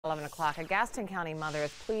11 o'clock, a Gaston County mother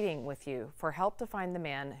is pleading with you for help to find the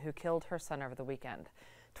man who killed her son over the weekend.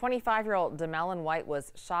 25-year-old Demelon White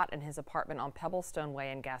was shot in his apartment on Pebblestone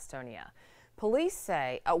Way in Gastonia. Police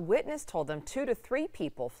say a witness told them 2 to 3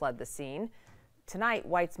 people fled the scene. Tonight,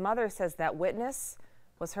 White's mother says that witness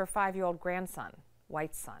was her 5-year-old grandson,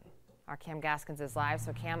 White's son. Our Cam Gaskins is live.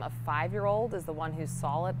 So Cam, a 5-year-old is the one who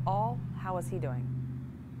saw it all. How is he doing?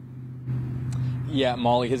 Yeah,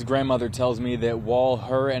 Molly, his grandmother tells me that while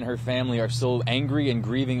her and her family are still angry and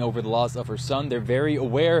grieving over the loss of her son, they're very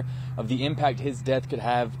aware of the impact his death could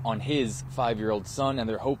have on his 5-year-old son, and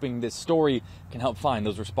they're hoping this story can help find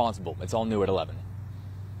those responsible. It's all new at 11.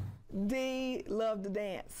 D loved to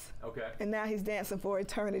dance. Okay. And now he's dancing for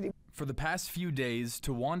eternity. For the past few days,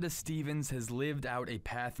 Tawanda Stevens has lived out a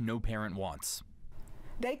path no parent wants.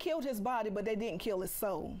 They killed his body, but they didn't kill his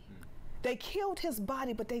soul. They killed his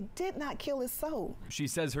body, but they did not kill his soul. She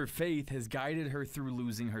says her faith has guided her through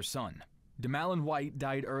losing her son. Demelon White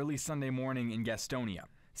died early Sunday morning in Gastonia.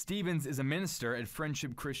 Stevens is a minister at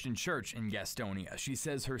Friendship Christian Church in Gastonia. She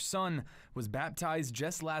says her son was baptized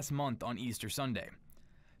just last month on Easter Sunday.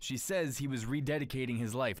 She says he was rededicating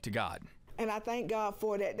his life to God. And I thank God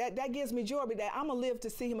for that. That gives me joy, that I'm going to live to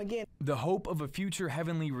see him again. The hope of a future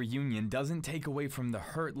heavenly reunion doesn't take away from the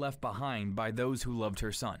hurt left behind by those who loved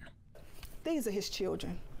her son. These are his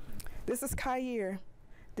children. This is Kair,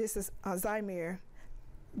 this is Zymir,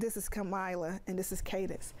 this is Kamila, and this is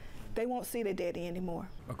Cadence. They won't see their daddy anymore.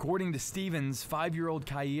 According to Stevens, 5-year-old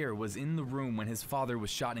Kair was in the room when his father was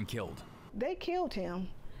shot and killed. They killed him,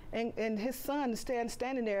 and his son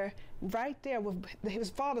standing there, right there with his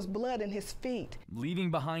father's blood in his feet. Leaving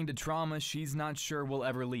behind a trauma she's not sure will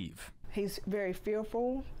ever leave. He's very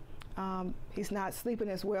fearful. He's not sleeping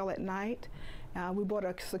as well at night. We bought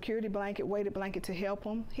a security blanket, weighted blanket to help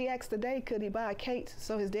him. He asked today, could he buy a cake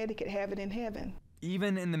so his daddy could have it in heaven.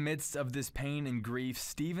 Even in the midst of this pain and grief,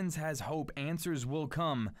 Stevens has hope answers will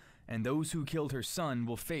come and those who killed her son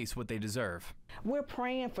will face what they deserve. We're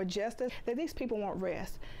praying for justice, that these people won't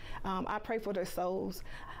rest. I pray for their souls.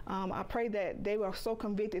 I pray that they were so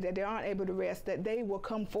convicted that they aren't able to rest, that they will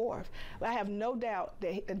come forth. I have no doubt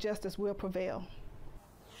that justice will prevail.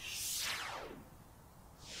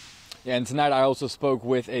 Yeah, and tonight I also spoke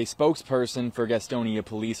with a spokesperson for Gastonia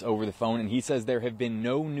Police over the phone, and he says there have been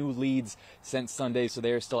no new leads since Sunday, so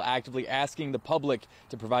they are still actively asking the public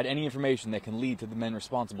to provide any information that can lead to the men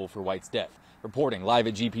responsible for White's death. Reporting live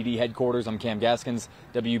at GPD headquarters, I'm Cam Gaskins,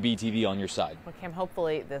 WBTV on your side. Well, Cam,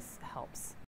 hopefully this helps.